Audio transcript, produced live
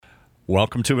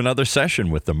Welcome to another session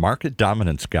with the Market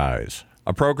Dominance Guys,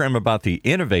 a program about the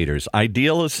innovators,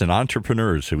 idealists, and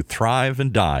entrepreneurs who thrive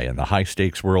and die in the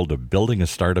high-stakes world of building a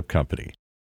startup company.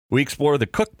 We explore the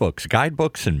cookbooks,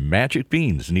 guidebooks, and magic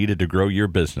beans needed to grow your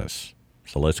business.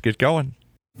 So let's get going.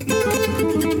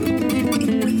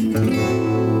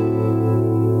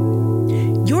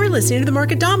 You're listening to the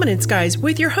Market Dominance Guys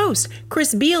with your hosts,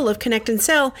 Chris Beal of Connect and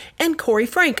Sell and Corey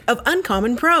Frank of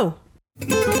Uncommon Pro.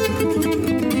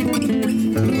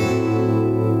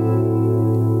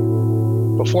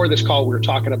 Before this call, we were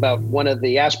talking about one of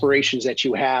the aspirations that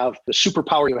you have, the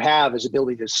superpower you have is the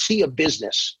ability to see a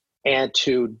business and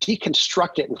to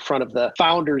deconstruct it in front of the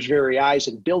founder's very eyes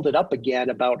and build it up again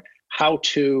about how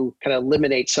to kind of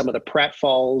eliminate some of the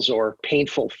pratfalls or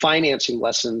painful financing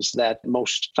lessons that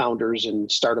most founders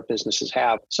and startup businesses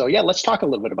have. So yeah, let's talk a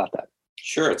little bit about that.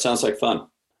 Sure, it sounds like fun.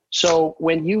 So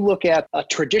when you look at a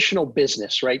traditional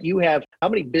business, right, how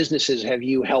many businesses have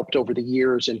you helped over the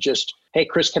years and just, hey,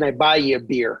 Chris, can I buy you a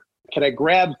beer? Can I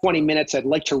grab 20 minutes? I'd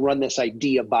like to run this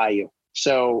idea by you.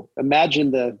 So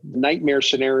imagine the nightmare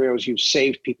scenarios you've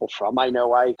saved people from. I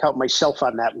know I count myself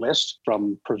on that list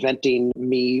from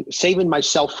saving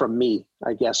myself from me,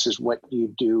 I guess is what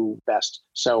you do best.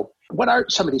 So what are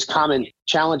some of these common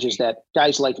challenges that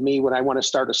guys like me, when I want to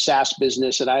start a SaaS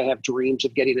business and I have dreams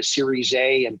of getting a Series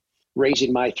A and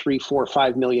raising my $3, $4,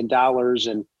 $5 million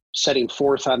and setting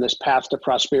forth on this path to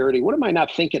prosperity, what am I not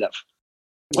thinking of?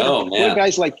 What do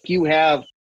guys like you have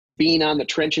being on the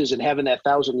trenches and having that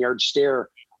 1,000-yard stare?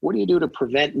 What do you do to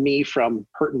prevent me from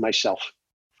hurting myself?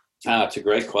 It's a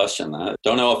great question. I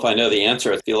don't know if I know the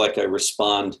answer. I feel like I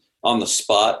respond on the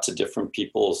spot to different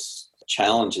people's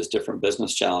challenges, different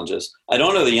business challenges. I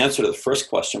don't know the answer to the first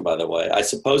question, by the way. I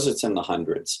suppose it's in the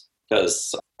hundreds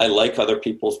because I like other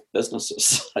people's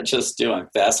businesses. I just do. I'm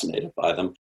fascinated by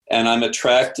them. And I'm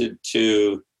attracted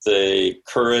to the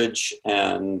courage,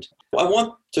 and I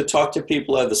want to talk to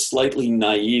people who have the slightly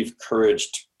naive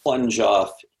courage to plunge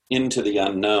off into the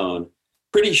unknown,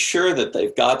 pretty sure that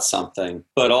they've got something,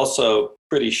 but also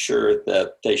pretty sure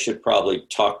that they should probably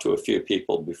talk to a few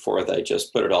people before they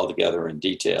just put it all together in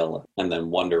detail and then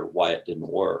wonder why it didn't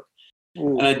work.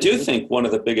 Mm-hmm. And I do think one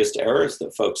of the biggest errors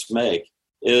that folks make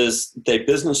is they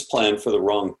business plan for the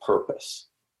wrong purpose.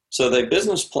 So they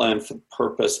business plan for the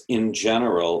purpose in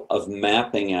general of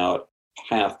mapping out a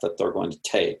path that they're going to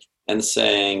take and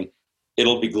saying,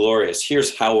 it'll be glorious.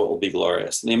 Here's how it will be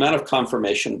glorious. And the amount of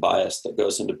confirmation bias that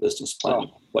goes into business planning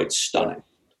is quite stunning.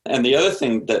 And the other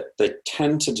thing that they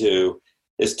tend to do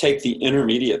is take the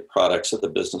intermediate products of the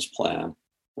business plan,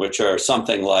 which are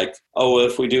something like,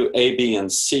 if we do A, B,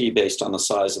 and C based on the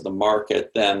size of the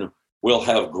market, then we'll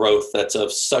have growth that's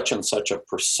of such and such a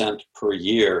percent per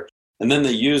year. And then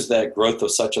they use that growth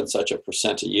of such and such a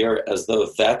percent a year as though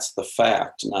that's the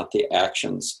fact, not the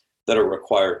actions that are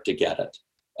required to get it.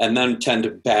 And then tend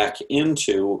to back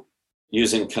into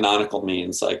using canonical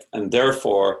means and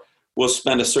therefore we'll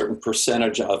spend a certain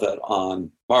percentage of it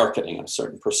on marketing, a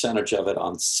certain percentage of it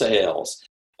on sales.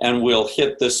 And we'll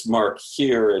hit this mark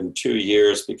here in 2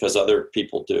 years because other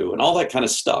people do, and all that kind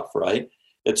of stuff, right?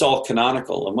 It's all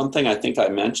canonical. And one thing I think I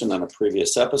mentioned on a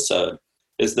previous episode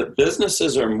is that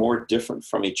businesses are more different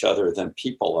from each other than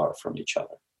people are from each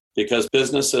other, because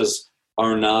businesses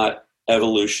are not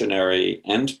evolutionary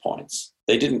endpoints.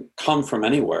 They didn't come from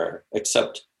anywhere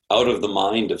except out of the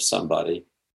mind of somebody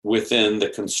within the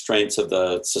constraints of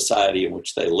the society in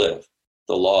which they live,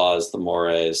 the laws, the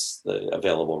mores, the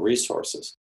available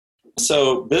resources.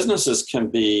 So businesses can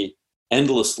be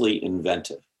endlessly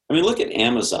inventive. I mean, look at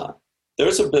Amazon.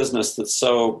 There's a business that's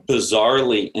so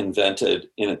bizarrely invented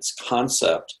in its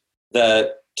concept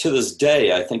that to this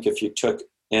day, I think if you took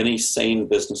any sane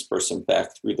business person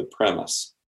back through the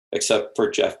premise, except for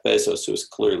Jeff Bezos, who is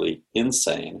clearly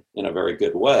insane in a very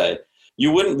good way,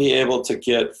 you wouldn't be able to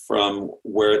get from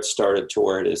where it started to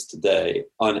where it is today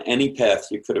on any path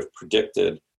you could have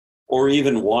predicted or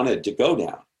even wanted to go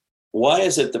down. Why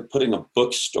is it that putting a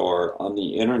bookstore on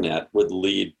the internet would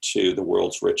lead to the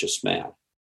world's richest man?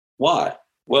 Why?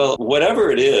 Well,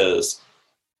 whatever it is,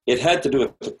 it had to do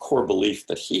with the core belief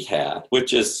that he had,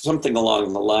 which is something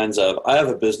along the lines of, I have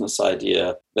a business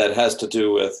idea that has to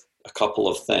do with a couple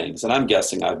of things. And I'm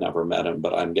guessing, I've never met him,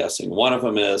 but I'm guessing one of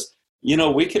them is,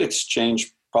 we could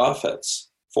exchange profits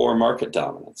for market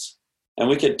dominance. And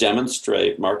we could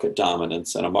demonstrate market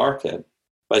dominance in a market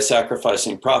by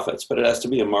sacrificing profits. But it has to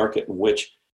be a market in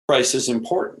which price is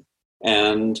important.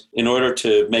 And in order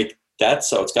to make that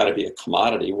so, it's got to be a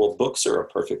commodity. Well, books are a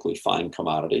perfectly fine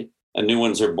commodity. And new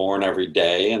ones are born every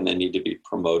day, and they need to be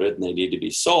promoted and they need to be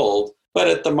sold. But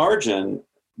at the margin,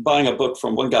 buying a book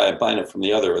from one guy and buying it from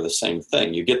the other are the same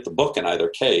thing. You get the book in either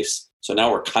case. So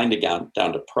now we're kind of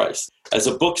down to price. As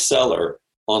a bookseller,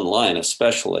 online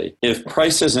especially, if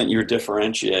price isn't your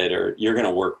differentiator, you're going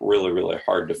to work really, really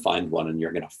hard to find one and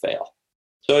you're going to fail.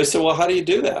 So I said, well, how do you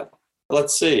do that?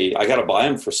 Let's see. I got to buy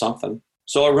them for something.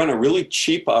 So I run a really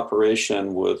cheap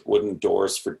operation with wooden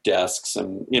doors for desks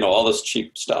and, all this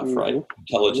cheap stuff, right?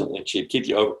 Intelligently cheap. Keep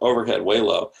the overhead way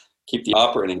low. Keep the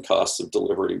operating costs of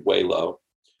delivery way low.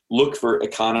 Look for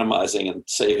economizing and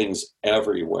savings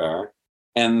everywhere.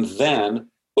 And then,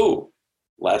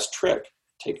 last trick,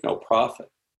 take no profit.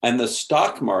 And the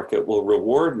stock market will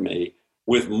reward me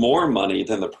with more money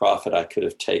than the profit I could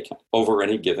have taken over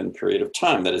any given period of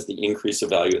time. That is, the increase of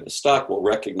value of the stock will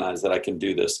recognize that I can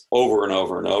do this over and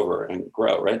over and over and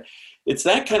grow, right? It's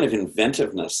that kind of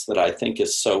inventiveness that I think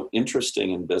is so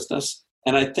interesting in business.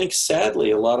 And I think,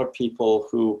 sadly, a lot of people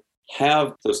who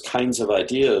have those kinds of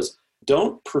ideas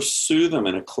don't pursue them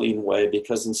in a clean way,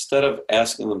 because instead of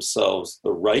asking themselves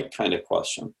the right kind of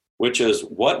question, which is,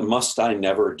 what must I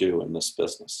never do in this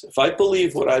business? If I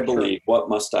believe what I believe, what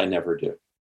must I never do?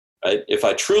 Right? If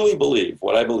I truly believe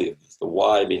what I believe is the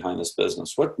why behind this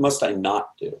business, what must I not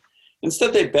do?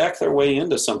 Instead, they back their way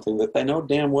into something that they know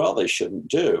damn well they shouldn't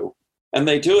do. And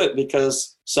they do it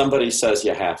because somebody says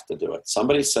you have to do it.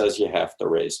 Somebody says you have to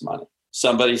raise money.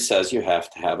 Somebody says you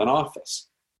have to have an office.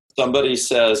 Somebody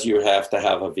says you have to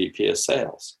have a VP of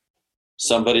sales.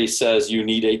 Somebody says you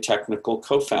need a technical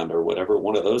co-founder, whatever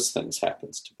one of those things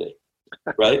happens to be,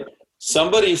 right?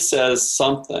 Somebody says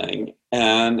something,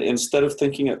 and instead of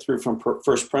thinking it through from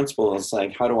first principle and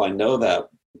saying, how do I know that?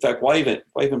 In fact, why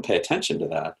even pay attention to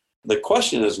that? The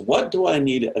question is, what do I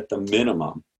need at the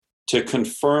minimum to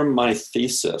confirm my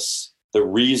thesis, the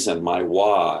reason, my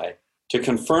why, to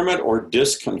confirm it or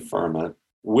disconfirm it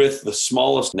with the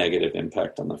smallest negative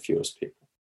impact on the fewest people,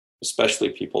 especially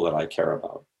people that I care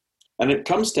about? And it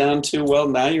comes down to, well,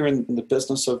 now you're in the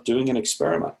business of doing an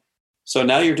experiment. So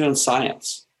now you're doing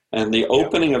science. And the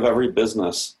opening of every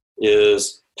business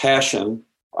is passion.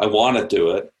 I want to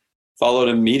do it. Followed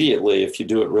immediately, if you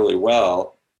do it really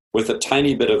well, with a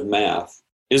tiny bit of math.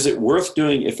 Is it worth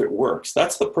doing if it works?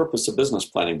 That's the purpose of business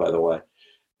planning, by the way.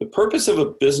 The purpose of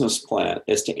a business plan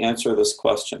is to answer this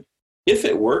question. If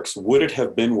it works, would it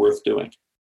have been worth doing?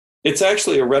 It's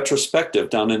actually a retrospective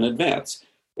done in advance.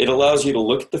 It allows you to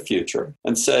look at the future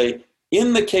and say,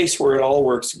 in the case where it all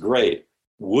works great,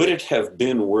 would it have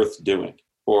been worth doing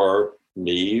for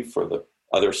me, for the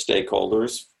other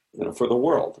stakeholders, for the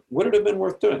world? Would it have been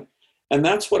worth doing? And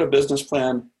that's what a business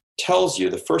plan tells you,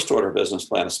 the first order business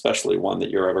plan, especially one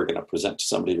that you're ever going to present to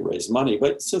somebody to raise money.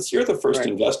 But since you're the first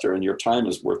investor and your time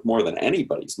is worth more than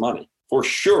anybody's money, for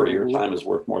sure your time is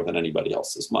worth more than anybody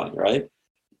else's money, right?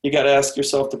 You got to ask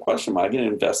yourself the question, am I going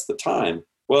to invest the time?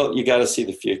 Well, you got to see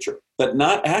the future, but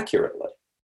not accurately.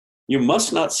 You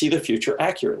must not see the future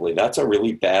accurately. That's a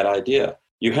really bad idea.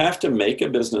 You have to make a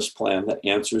business plan that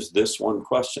answers this one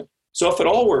question. So if it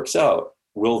all works out,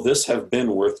 will this have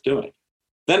been worth doing?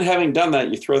 Then having done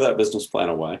that, you throw that business plan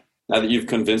away now that you've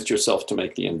convinced yourself to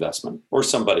make the investment, or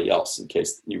somebody else, in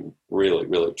case you really,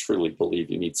 really, truly believe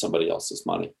you need somebody else's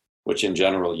money, which in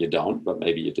general you don't, but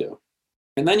maybe you do.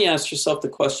 And then you ask yourself the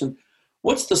question,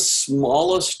 what's the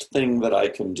smallest thing that I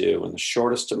can do in the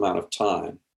shortest amount of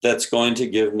time that's going to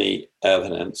give me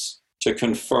evidence to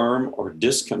confirm or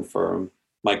disconfirm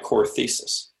my core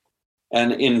thesis?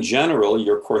 And in general,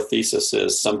 your core thesis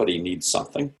is somebody needs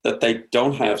something that they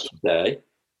don't have today.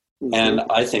 And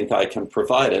I think I can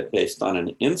provide it based on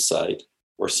an insight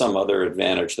or some other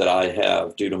advantage that I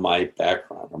have due to my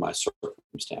background or my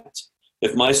circumstance.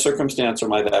 If my circumstance or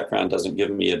my background doesn't give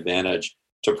me advantage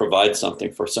to provide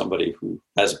something for somebody who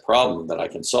has a problem that I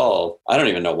can solve, I don't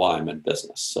even know why I'm in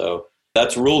business. So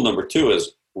that's rule number 2,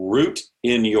 is root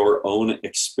in your own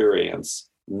experience,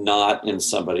 not in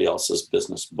somebody else's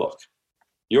business book.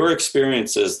 Your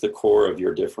experience is the core of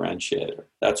your differentiator.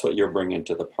 That's what you're bringing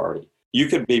to the party. You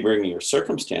could be bringing your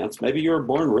circumstance. Maybe you were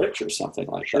born rich or something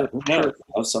like that.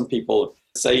 Sure. Some people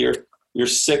say you're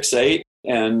 6'8"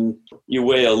 and you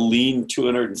weigh a lean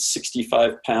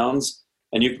 265 pounds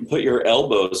and you can put your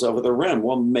elbows over the rim.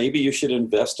 Well, maybe you should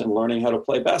invest in learning how to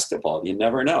play basketball. You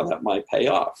never know. That might pay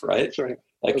off, right? That's right.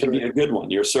 That could be a good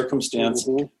one. Your circumstance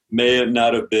may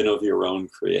not have been of your own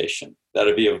creation.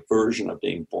 That'd be a version of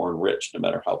being born rich, no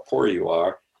matter how poor you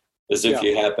are, as if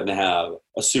you happen to have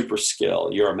a super skill.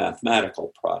 You're a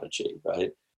mathematical prodigy,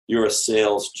 right? You're a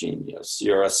sales genius.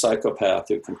 You're a psychopath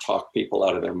who can talk people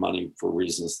out of their money for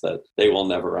reasons that they will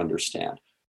never understand.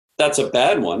 That's a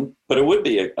bad one, but it would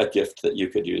be a gift that you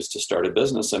could use to start a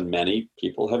business. And many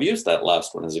people have used that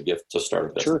last one as a gift to start a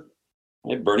business. Sure.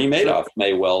 Right? Bernie Madoff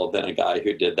may well have been a guy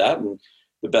who did that, and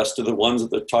the best of the ones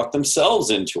that talk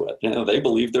themselves into it. They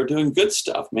believe they're doing good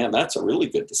stuff. Man, that's a really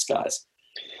good disguise.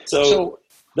 So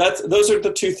those are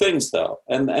the two things, though,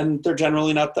 and they're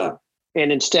generally not done.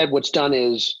 And instead, what's done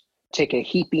is take a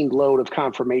heaping load of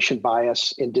confirmation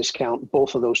bias and discount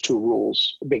both of those two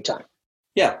rules big time.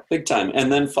 Yeah, big time.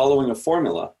 And then following a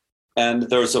formula. And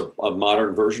there's a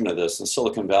modern version of this in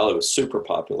Silicon Valley. It was super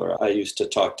popular. I used to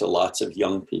talk to lots of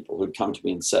young people who'd come to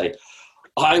me and say,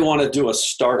 I want to do a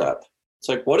startup. It's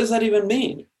like, what does that even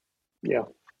mean? Yeah.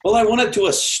 Well, I want to do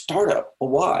a startup.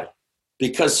 Well, why?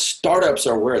 Because startups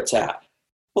are where it's at.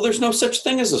 Well, there's no such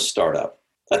thing as a startup.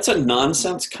 That's a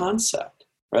nonsense concept,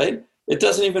 right? It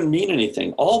doesn't even mean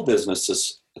anything. All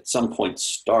businesses at some point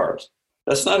start.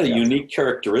 That's not a unique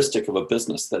characteristic of a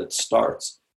business that it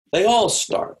starts. They all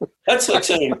start. That's like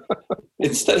saying,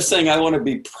 instead of saying, I want to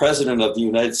be president of the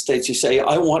United States, you say,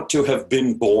 I want to have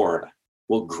been born.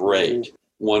 Well, great.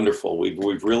 Wonderful.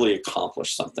 We've really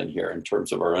accomplished something here in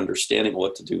terms of our understanding of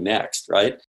what to do next,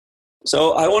 right?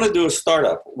 So I want to do a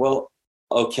startup. Well,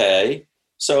 okay.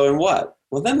 So in what?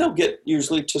 Well, then they'll get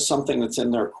usually to something that's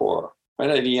in their core. Right?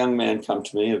 I had a young man come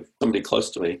to me, somebody close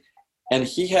to me, and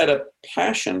he had a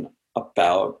passion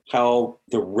about how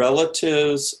the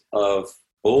relatives of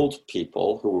old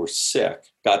people who were sick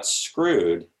got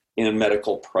screwed in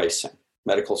medical pricing,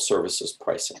 medical services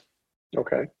pricing.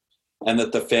 Okay. And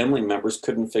that the family members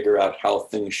couldn't figure out how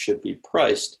things should be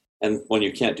priced. And when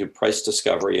you can't do price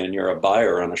discovery and you're a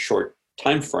buyer on a short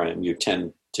time frame, you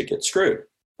tend to get screwed.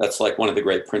 That's like one of the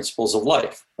great principles of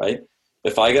life, right?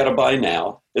 If I got to buy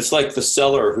now, it's like the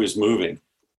seller who's moving.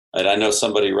 And I know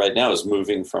somebody right now is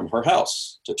moving from her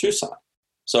house to Tucson.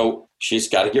 So she's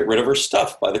got to get rid of her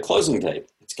stuff by the closing date.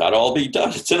 It's got to all be done.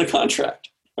 It's in a contract,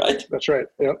 right? That's right.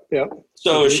 Yep.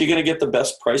 So is she going to get the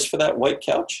best price for that white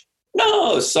couch?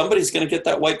 No, somebody's going to get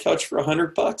that white couch for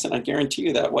 $100. And I guarantee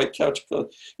you that white couch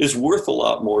is worth a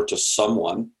lot more to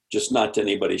someone, just not to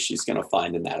anybody she's going to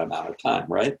find in that amount of time,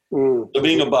 right? So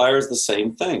being a buyer is the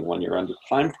same thing. When you're under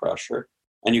time pressure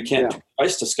and you can't do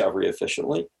price discovery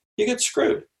efficiently, you get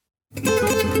screwed.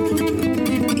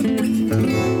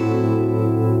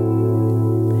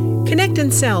 Connect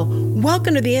and Sell.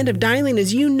 Welcome to the end of dialing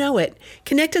as you know it.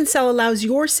 Connect and Sell allows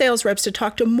your sales reps to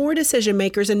talk to more decision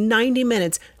makers in 90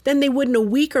 minutes than they would in a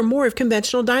week or more of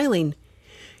conventional dialing.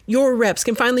 Your reps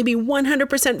can finally be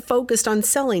 100% focused on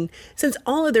selling since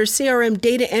all of their CRM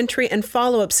data entry and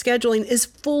follow-up scheduling is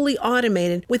fully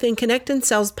automated within Connect and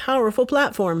Sell's powerful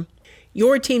platform.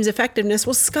 Your team's effectiveness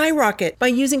will skyrocket by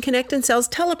using Connect and Sell's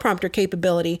teleprompter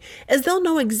capability, as they'll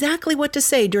know exactly what to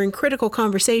say during critical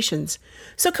conversations.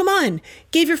 So come on,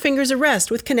 give your fingers a rest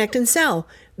with Connect and Sell.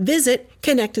 Visit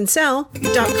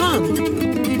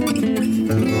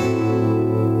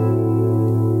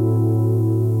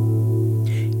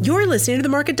connectandsell.com. You're listening to the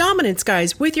Market Dominance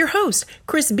Guys with your hosts,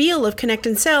 Chris Beal of Connect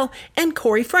and Sell and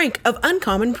Corey Frank of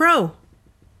Uncommon Pro.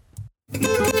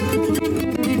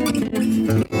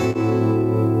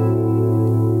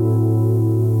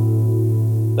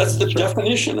 That's the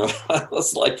definition of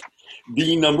it's like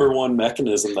the number one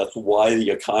mechanism. That's why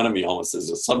the economy almost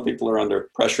is. Some people are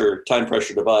under pressure, time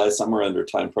pressure to buy. Some are under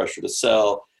time pressure to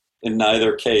sell. In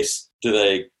neither case do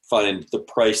they find the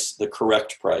price, the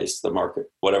correct price, the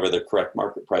market, whatever the correct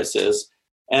market price is.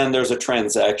 And there's a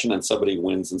transaction and somebody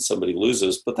wins and somebody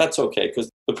loses. But that's okay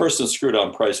because the person screwed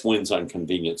on price wins on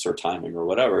convenience or timing or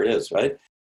whatever it is, right?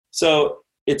 So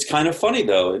it's kind of funny,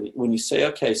 though, when you say,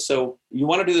 okay, so you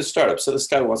want to do the startup. So this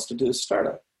guy wants to do the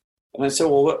startup. And I said,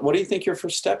 well, what do you think your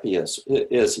first step is?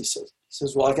 He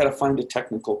says, well, I got to find a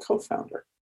technical co-founder.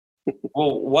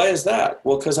 Well, why is that?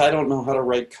 Well, because I don't know how to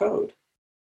write code.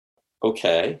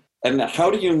 Okay. And how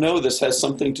do you know this has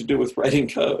something to do with writing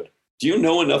code? Do you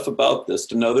know enough about this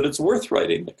to know that it's worth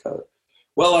writing the code?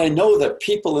 Well, I know that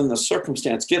people in the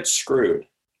circumstance get screwed.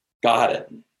 Got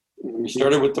it. You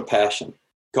started with the passion.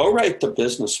 Go write the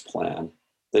business plan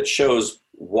that shows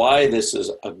why this is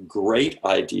a great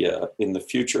idea in the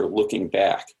future looking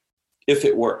back, if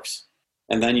it works.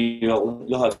 And then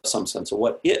you'll have some sense of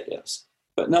what it is.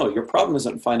 But no, your problem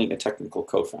isn't finding a technical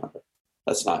co-founder.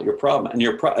 That's not your problem. And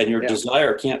your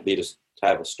desire can't be to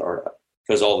have a startup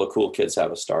because all the cool kids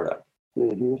have a startup.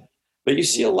 Mm-hmm. But you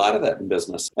see a lot of that in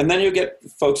business. And then you get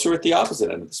folks who are at the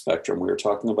opposite end of the spectrum. We were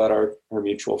talking about our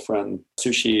mutual friend,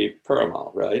 Sushi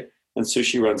Peramal, right? And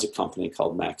Sushi runs a company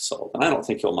called Maxsold. And I don't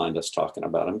think he'll mind us talking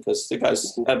about him because the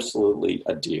guy's absolutely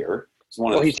a deer.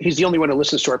 He's the only one who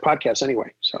listens to our podcast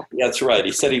anyway. So yeah, that's right.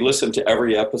 He said he listened to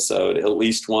every episode at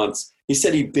least once. He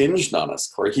said he binged on us,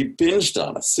 Corey. He binged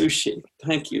on us, Sushi.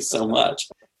 Thank you so much.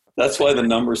 That's why the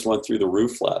numbers went through the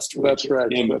roof last week. That's right.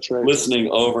 That's right. Listening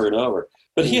over and over.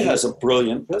 But he has a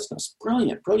brilliant business,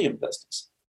 brilliant business.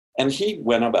 And he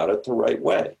went about it the right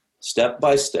way, step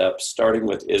by step, starting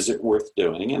with, is it worth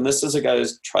doing? And this is a guy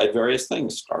who's tried various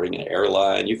things, starting an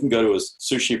airline. You can go to his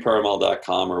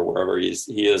sushiparamal.com or wherever he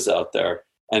is out there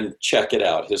and check it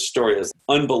out. His story is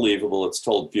unbelievable. It's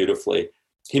told beautifully.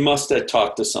 He must have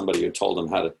talked to somebody who told him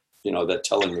how to, that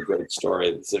telling the great story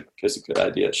is a good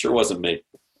idea. It sure wasn't me.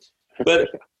 But,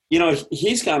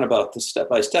 he's gone about this step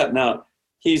by step. Now,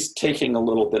 he's taking a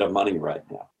little bit of money right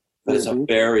now. But it's a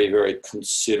very, very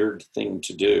considered thing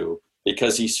to do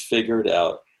because he's figured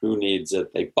out who needs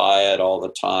it. They buy it all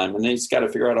the time. And he's got to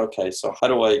figure out, okay, so how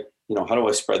do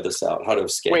I spread this out? How do I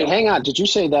scale? Wait, hang on. Did you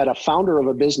say that a founder of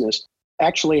a business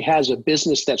actually has a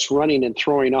business that's running and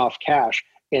throwing off cash,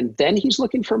 and then he's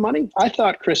looking for money? I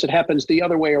thought, Chris, it happens the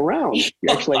other way around. You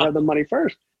actually have the money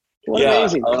first. What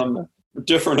amazing.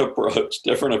 Different approach.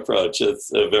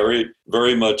 It's a very,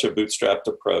 very much a bootstrapped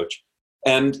approach.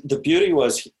 And the beauty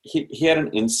was he had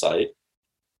an insight,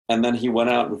 and then he went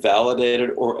out and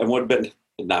validated and would have been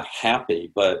not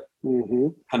happy, but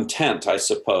content, I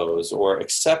suppose, or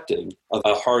accepting of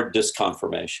a hard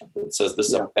disconfirmation that says this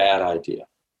is a bad idea.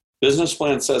 Business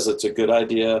plan says it's a good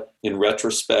idea in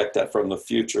retrospect, that from the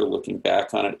future, looking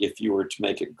back on it, if you were to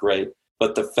make it great.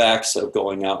 But the facts of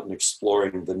going out and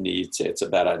exploring the need say it's a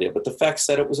bad idea. But the facts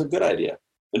said it was a good idea.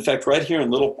 In fact, right here in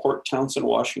little Port Townsend,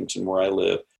 Washington, where I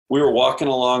live, we were walking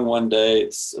along one day,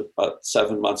 it's about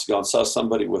 7 months ago, and saw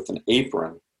somebody with an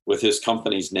apron with his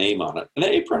company's name on it. An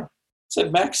apron. It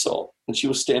said Maxol. And she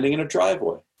was standing in a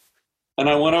driveway. And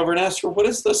I went over and asked her, what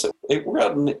is this? We're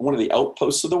out in one of the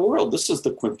outposts of the world. This is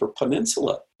the Quimper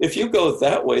Peninsula. If you go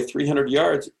that way 300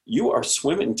 yards, you are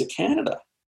swimming to Canada.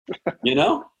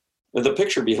 The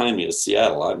picture behind me is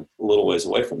Seattle. I'm a little ways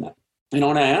away from that. And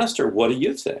I asked her, what do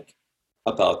you think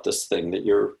about this thing that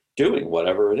you're doing,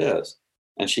 whatever it is?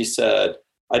 And she said,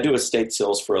 I do estate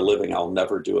sales for a living. I'll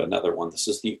never do another one. This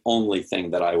is the only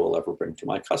thing that I will ever bring to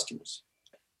my customers.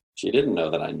 She didn't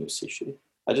know that I knew sushi.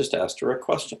 I just asked her a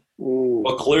question.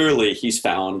 Well, clearly he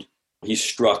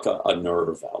struck a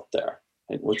nerve out there.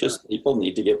 Which is people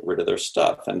need to get rid of their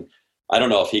stuff. And I don't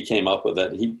know if he came up with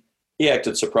it. He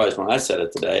acted surprised when I said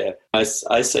it today. I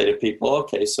say to people,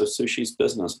 okay, so sushi's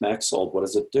business, Maxol, what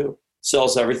does it do?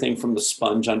 Sells everything from the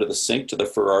sponge under the sink to the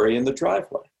Ferrari in the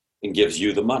driveway and gives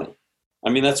you the money. I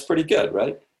mean, that's pretty good,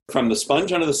 right? From the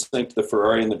sponge under the sink to the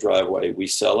Ferrari in the driveway, we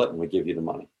sell it and we give you the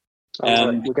money.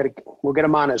 And we'll get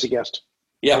him on as a guest.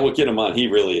 Yeah, we'll get him on. He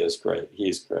really is great.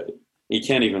 He's great. He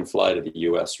can't even fly to the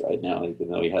U.S. right now, even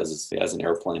though he has an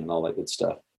airplane and all that good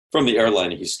stuff. From the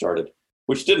airline he started,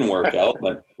 which didn't work out,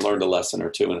 but learned a lesson or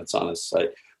two, and it's on his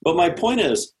site. But my point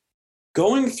is,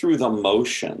 going through the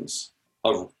motions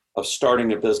of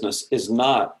starting a business is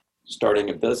not starting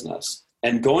a business.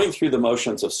 And going through the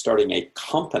motions of starting a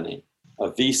company,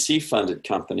 a VC-funded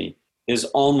company, is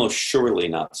almost surely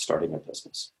not starting a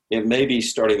business. It may be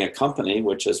starting a company,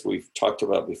 which, as we've talked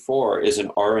about before, is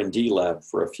an R&D lab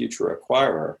for a future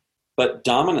acquirer. But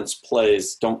dominance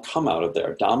plays don't come out of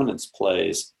there. Dominance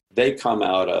plays, they come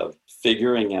out of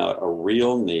figuring out a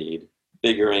real need,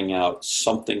 figuring out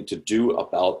something to do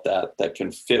about that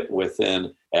can fit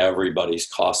within everybody's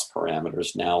cost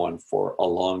parameters now and for a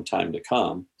long time to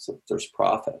come, so that there's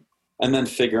profit. And then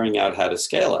figuring out how to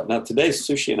scale it. Now, today,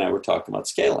 Sushi and I were talking about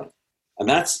scaling. And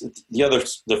that's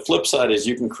the flip side is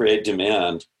you can create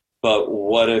demand, but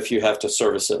what if you have to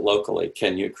service it locally?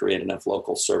 Can you create enough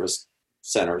local service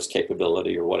centers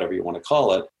capability or whatever you want to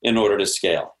call it in order to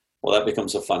scale? Well, that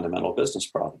becomes a fundamental business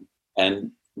problem.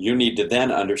 And you need to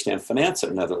then understand finance at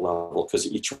another level because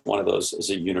each one of those is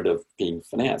a unit of being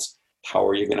financed. How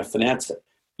are you going to finance it?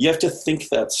 You have to think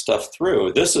that stuff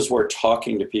through. This is where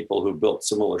talking to people who built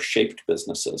similar shaped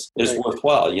businesses is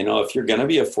worthwhile. If you're going to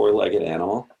be a four-legged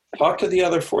animal, talk to the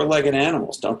other four-legged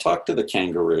animals. Don't talk to the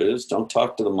kangaroos. Don't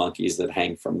talk to the monkeys that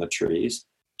hang from the trees.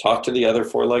 Talk to the other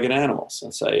four-legged animals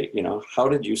and say, how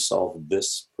did you solve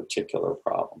this particular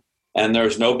problem? And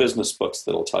there's no business books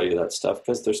that'll tell you that stuff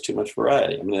because there's too much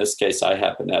variety. I mean, in this case, I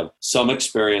happen to have some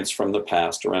experience from the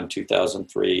past around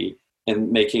 2003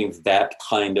 in making that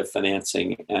kind of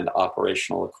financing and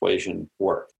operational equation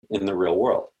work in the real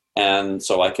world. And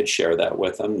so I could share that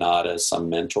with them, not as some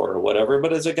mentor or whatever,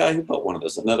 but as a guy who built one of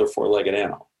those, another four-legged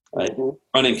animal, right? Mm-hmm.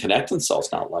 Running Connect and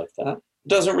Sell's not like that. It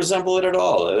doesn't resemble it at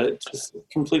all. It's just a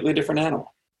completely different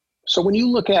animal. So when you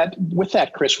look at, with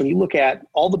that, Chris, when you look at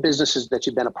all the businesses that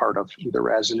you've been a part of,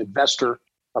 either as an investor,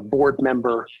 a board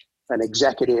member, an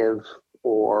executive,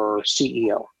 or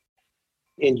CEO,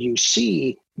 and you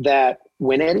see that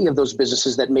when any of those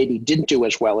businesses that maybe didn't do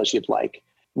as well as you'd like,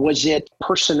 Was it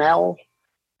personnel?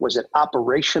 Was it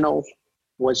operational?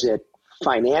 Was it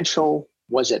financial?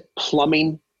 Was it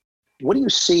plumbing? What do you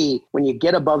see when you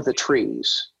get above the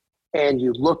trees and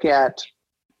you look at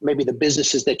maybe the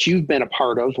businesses that you've been a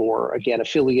part of or, again,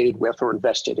 affiliated with or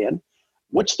invested in?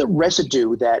 What's the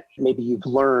residue that maybe you've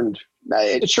learned?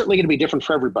 It's certainly going to be different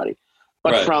for everybody.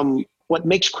 But Right. From what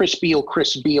makes Chris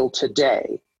Beall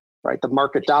today, right, the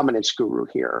market dominance guru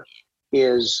here,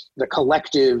 is the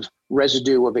collective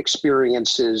residue of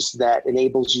experiences that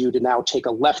enables you to now take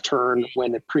a left turn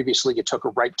when previously you took a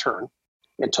right turn,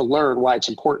 and to learn why it's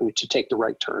important to take the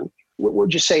right turn. What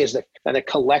would you say is the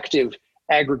collective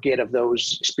aggregate of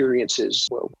those experiences?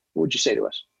 What would you say to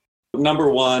us? Number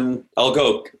one, I'll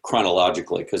go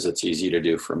chronologically because it's easy to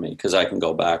do for me because I can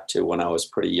go back to when I was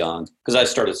pretty young because I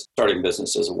starting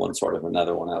businesses of one sort of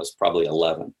another when I was probably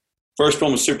 11. First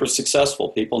one was super successful.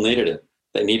 People needed it.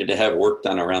 They needed to have work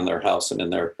done around their house and in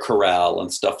their corral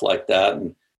and stuff like that.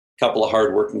 And a couple of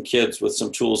hardworking kids with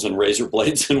some tools and razor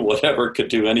blades and whatever could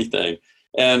do anything.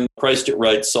 And priced it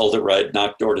right, sold it right,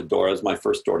 knocked door to door. It was my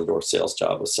first door-to-door sales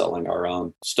job, was selling our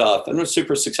own stuff. And it was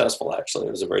super successful, actually.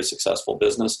 It was a very successful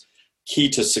business. Key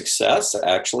to success,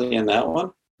 actually, in that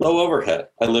one, low overhead.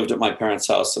 I lived at my parents'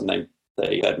 house and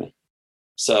they had me.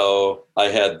 So I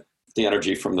had the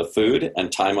energy from the food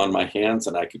and time on my hands,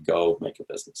 and I could go make a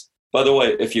business. By the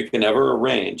way, if you can ever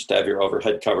arrange to have your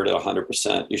overhead covered at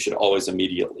 100%, you should always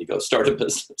immediately go start a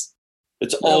business.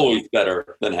 It's always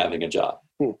better than having a job.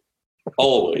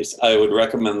 Always. I would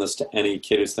recommend this to any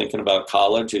kid who's thinking about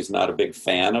college, who's not a big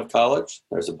fan of college.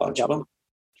 There's a bunch of them.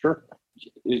 Sure.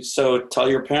 So tell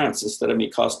your parents, instead of me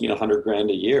costing you $100,000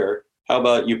 a year, how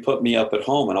about you put me up at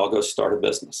home and I'll go start a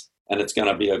business? And it's going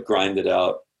to be a grinded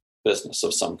out business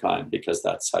of some kind because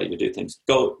that's how you do things.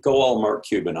 Go all Mark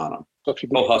Cuban on them. So if you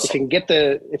can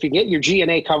get your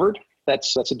G&A covered,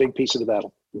 that's a big piece of the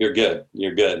battle. You're good.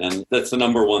 And that's the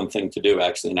number one thing to do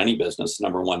actually in any business.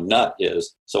 Number one nut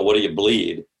is, so what do you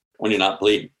bleed when you're not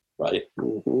bleeding, right?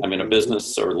 Mm-hmm. I mean, a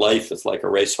business or life is like a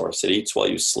racehorse. It eats while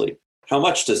you sleep. How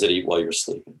much does it eat while you're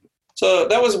sleeping? So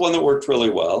that was one that worked really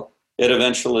well. It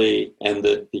eventually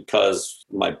ended because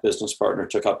my business partner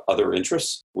took up other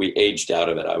interests. We aged out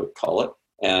of it, I would call it,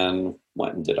 and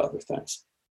went and did other things.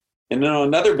 And then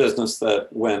another business that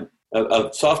went, a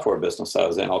software business I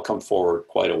was in, I'll come forward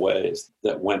quite a ways,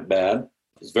 that went bad.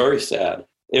 It was very sad.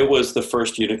 It was the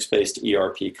first Unix-based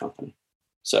ERP company.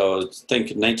 So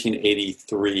think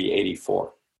 1983,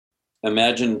 84.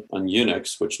 Imagine on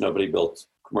Unix, which nobody built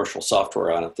commercial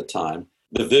software on at the time.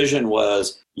 The vision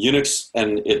was Unix,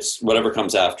 and it's whatever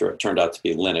comes after it turned out to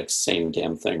be Linux, same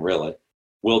damn thing really,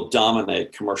 will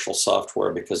dominate commercial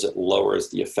software because it lowers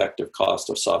the effective cost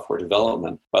of software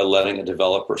development by letting a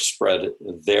developer spread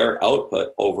their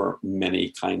output over many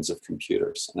kinds of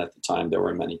computers. And at the time, there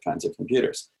were many kinds of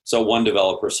computers. So one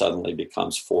developer suddenly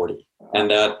becomes 40. And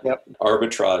that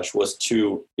arbitrage was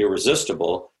too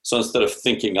irresistible. So instead of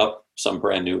thinking up some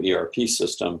brand new ERP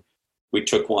system, we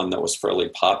took one that was fairly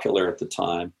popular at the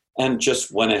time and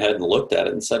just went ahead and looked at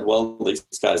it and said, well, these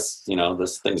guys,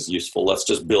 this thing's useful. Let's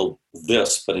just build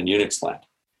this, but in Unix land.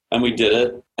 And we did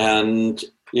it, and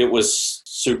it was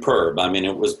superb. I mean,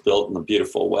 it was built in a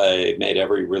beautiful way. It made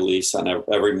every release on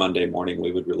every Monday morning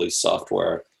we would release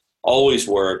software. Always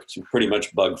worked, pretty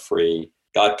much bug-free.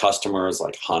 Got customers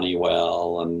like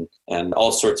Honeywell and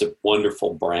all sorts of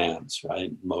wonderful brands,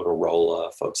 right?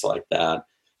 Motorola, folks like that.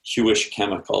 Hewish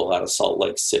Chemical out of Salt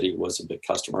Lake City was a big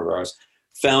customer of ours.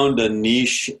 Found a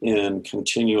niche in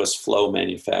continuous flow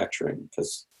manufacturing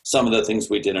because some of the things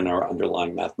we did in our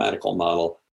underlying mathematical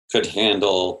model could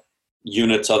handle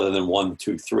units other than 1,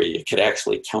 2, 3. It could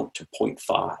actually count to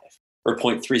 0.5 or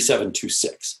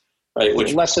 0.3726, right?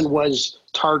 Which the lesson was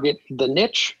target the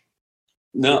niche.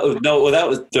 No, that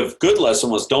was the good lesson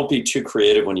was don't be too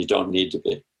creative when you don't need to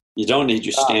be. You don't need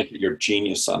to stamp your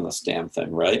genius on this damn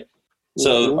thing, right?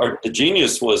 So the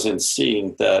genius was in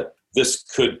seeing that this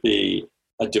could be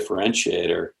a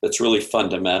differentiator that's really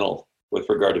fundamental with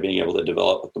regard to being able to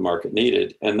develop what the market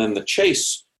needed. And then the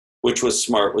chase, which was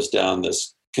smart, was down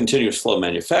this continuous flow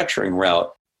manufacturing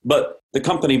route. But the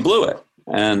company blew it.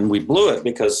 And we blew it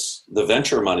because the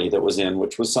venture money that was in,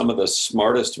 which was some of the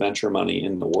smartest venture money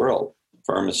in the world,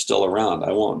 firm is still around.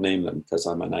 I won't name them because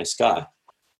I'm a nice guy.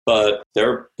 But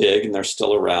they're big and they're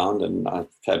still around. And I've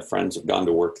had friends who've gone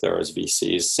to work there as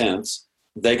VCs since.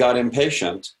 They got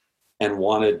impatient and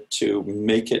wanted to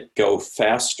make it go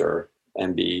faster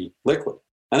and be liquid.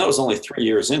 And that was only 3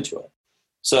 years into it.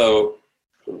 So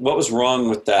what was wrong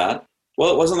with that?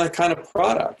 Well, it wasn't that kind of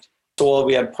product. So while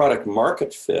we had product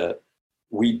market fit,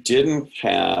 we didn't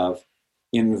have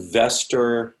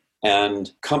investor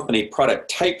and company product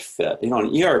type fit. An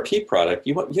ERP product,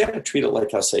 you have to treat it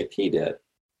like SAP did,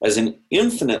 as an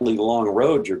infinitely long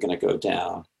road you're going to go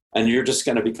down. And you're just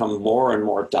going to become more and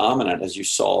more dominant as you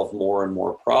solve more and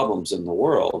more problems in the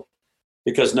world,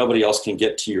 because nobody else can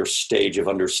get to your stage of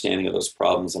understanding of those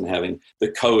problems and having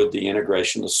the code, the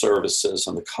integration, the services,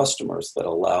 and the customers that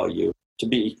allow you to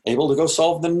be able to go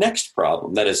solve the next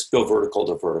problem, that is, go vertical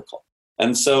to vertical.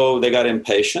 And so they got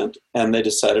impatient and they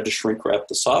decided to shrink wrap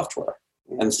the software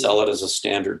and sell it as a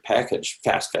standard package,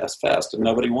 fast, and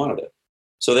nobody wanted it.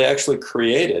 So they actually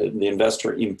created, the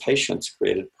investor impatience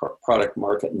created product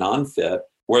market non-fit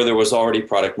where there was already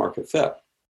product market fit.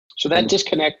 So that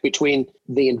disconnect between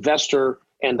the investor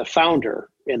and the founder,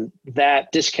 and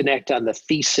that disconnect on the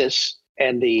thesis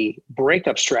and the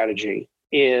breakup strategy,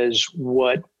 is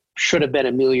what should have been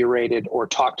ameliorated or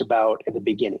talked about at the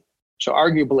beginning. So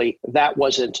arguably, that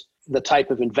wasn't the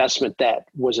type of investment that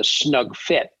was a snug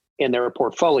fit in their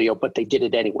portfolio, but they did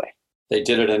it anyway. They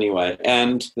did it anyway.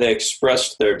 And they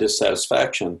expressed their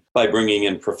dissatisfaction by bringing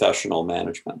in professional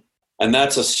management. And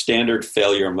that's a standard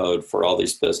failure mode for all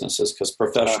these businesses, because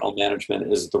professional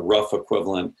management is the rough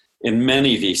equivalent in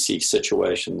many VC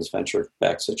situations,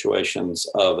 venture-backed situations,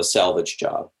 of a salvage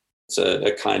job. It's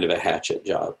a kind of a hatchet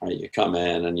job, right? You come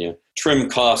in and you trim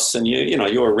costs and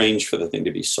you arrange for the thing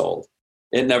to be sold.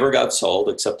 It never got sold,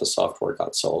 except the software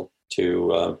got sold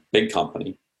to a big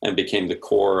company and became the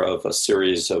core of a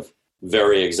series of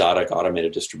very exotic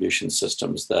automated distribution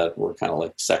systems that were kind of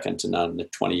like second to none,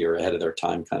 20-year ahead of their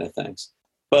time kind of things.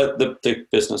 But the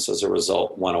business as a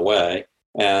result went away,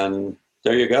 and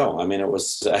there you go. I mean, it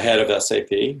was ahead of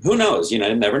SAP. Who knows? You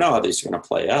never know how these are going to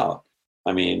play out.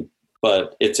 I mean,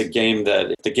 but it's a game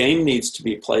that the game needs to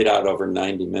be played out over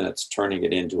 90 minutes. Turning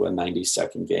it into a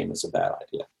 90-second game is a bad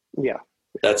idea. Yeah.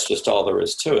 That's just all there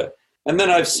is to it. And then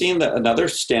I've seen that another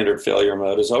standard failure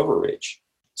mode is overreach.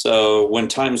 So when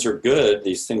times are good,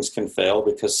 these things can fail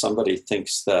because somebody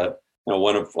thinks that,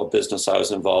 one of a business I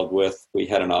was involved with, we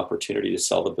had an opportunity to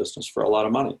sell the business for a lot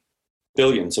of money.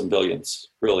 Billions and billions,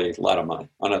 really a lot of money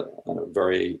on a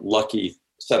very lucky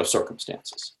set of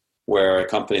circumstances, where a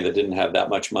company that didn't have that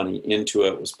much money into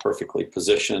it was perfectly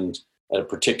positioned at a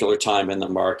particular time in the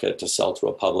market to sell to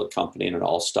a public company in an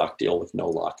all-stock deal with no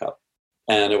lockup.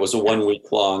 And it was a 1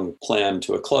 week long plan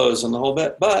to a close and the whole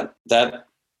bit, but that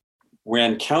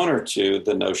ran counter to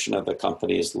the notion of the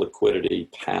company's liquidity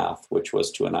path, which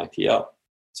was to an IPO.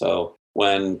 So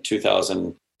when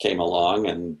 2000 came along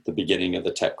and the beginning of the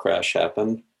tech crash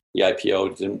happened, the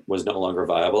IPO was no longer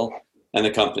viable, and the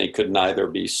company could neither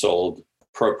be sold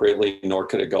appropriately nor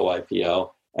could it go IPO,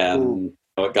 and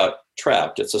it got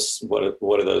trapped. It's what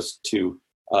are those two?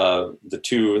 The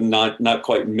two not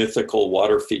quite mythical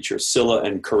water features, Scylla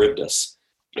and Charybdis.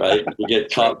 Right? You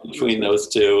get caught between those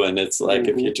two, and it's like,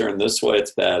 if you turn this way,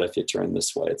 it's bad. If you turn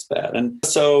this way, it's bad. And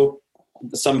so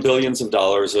some billions of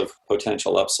dollars of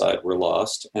potential upside were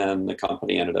lost, and the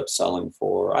company ended up selling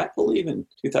for, I believe in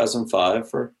 2005,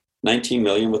 for $19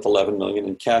 million with $11 million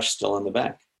in cash still in the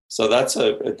bank. So that's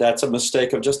a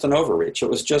mistake of just an overreach. It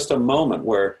was just a moment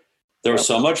where there was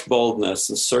so much boldness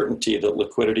and certainty that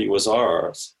liquidity was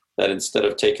ours, that instead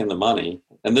of taking the money,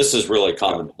 and this is really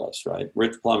commonplace, right?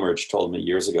 Rich Plumridge told me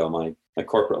years ago, my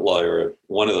corporate lawyer at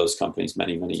one of those companies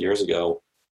many, many years ago,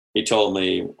 he told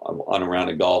me on a round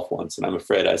of golf once, and I'm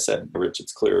afraid I said, Rich,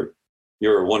 it's clear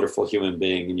you're a wonderful human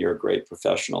being and you're a great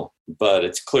professional, but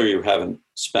it's clear you haven't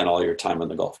spent all your time on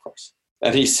the golf course.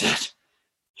 And he said,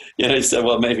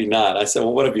 well, maybe not. I said,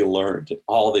 well, what have you learned in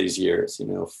all these years,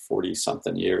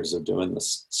 40-something years of doing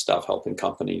this stuff, helping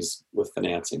companies with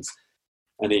financings?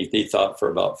 And he thought for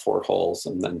about 4 holes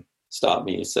and then stopped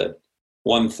me. He said,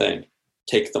 one thing,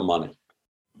 take the money.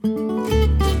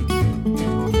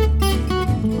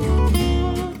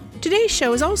 Today's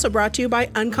show is also brought to you by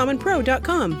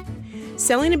UncommonPro.com.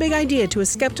 Selling a big idea to a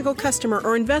skeptical customer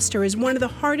or investor is one of the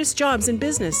hardest jobs in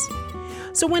business.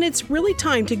 So when it's really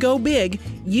time to go big,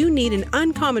 you need an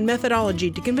uncommon methodology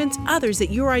to convince others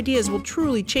that your ideas will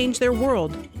truly change their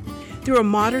world. Through a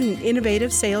modern and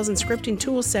innovative sales and scripting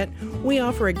tool set, we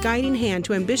offer a guiding hand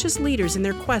to ambitious leaders in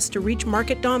their quest to reach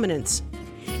market dominance.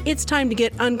 It's time to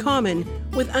get uncommon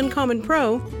with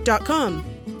UncommonPro.com.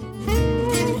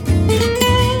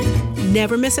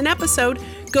 Never miss an episode.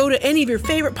 Go to any of your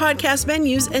favorite podcast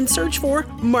venues and search for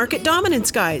Market Dominance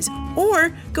Guys,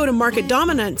 or go to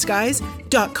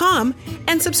marketdominanceguys.com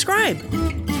and subscribe.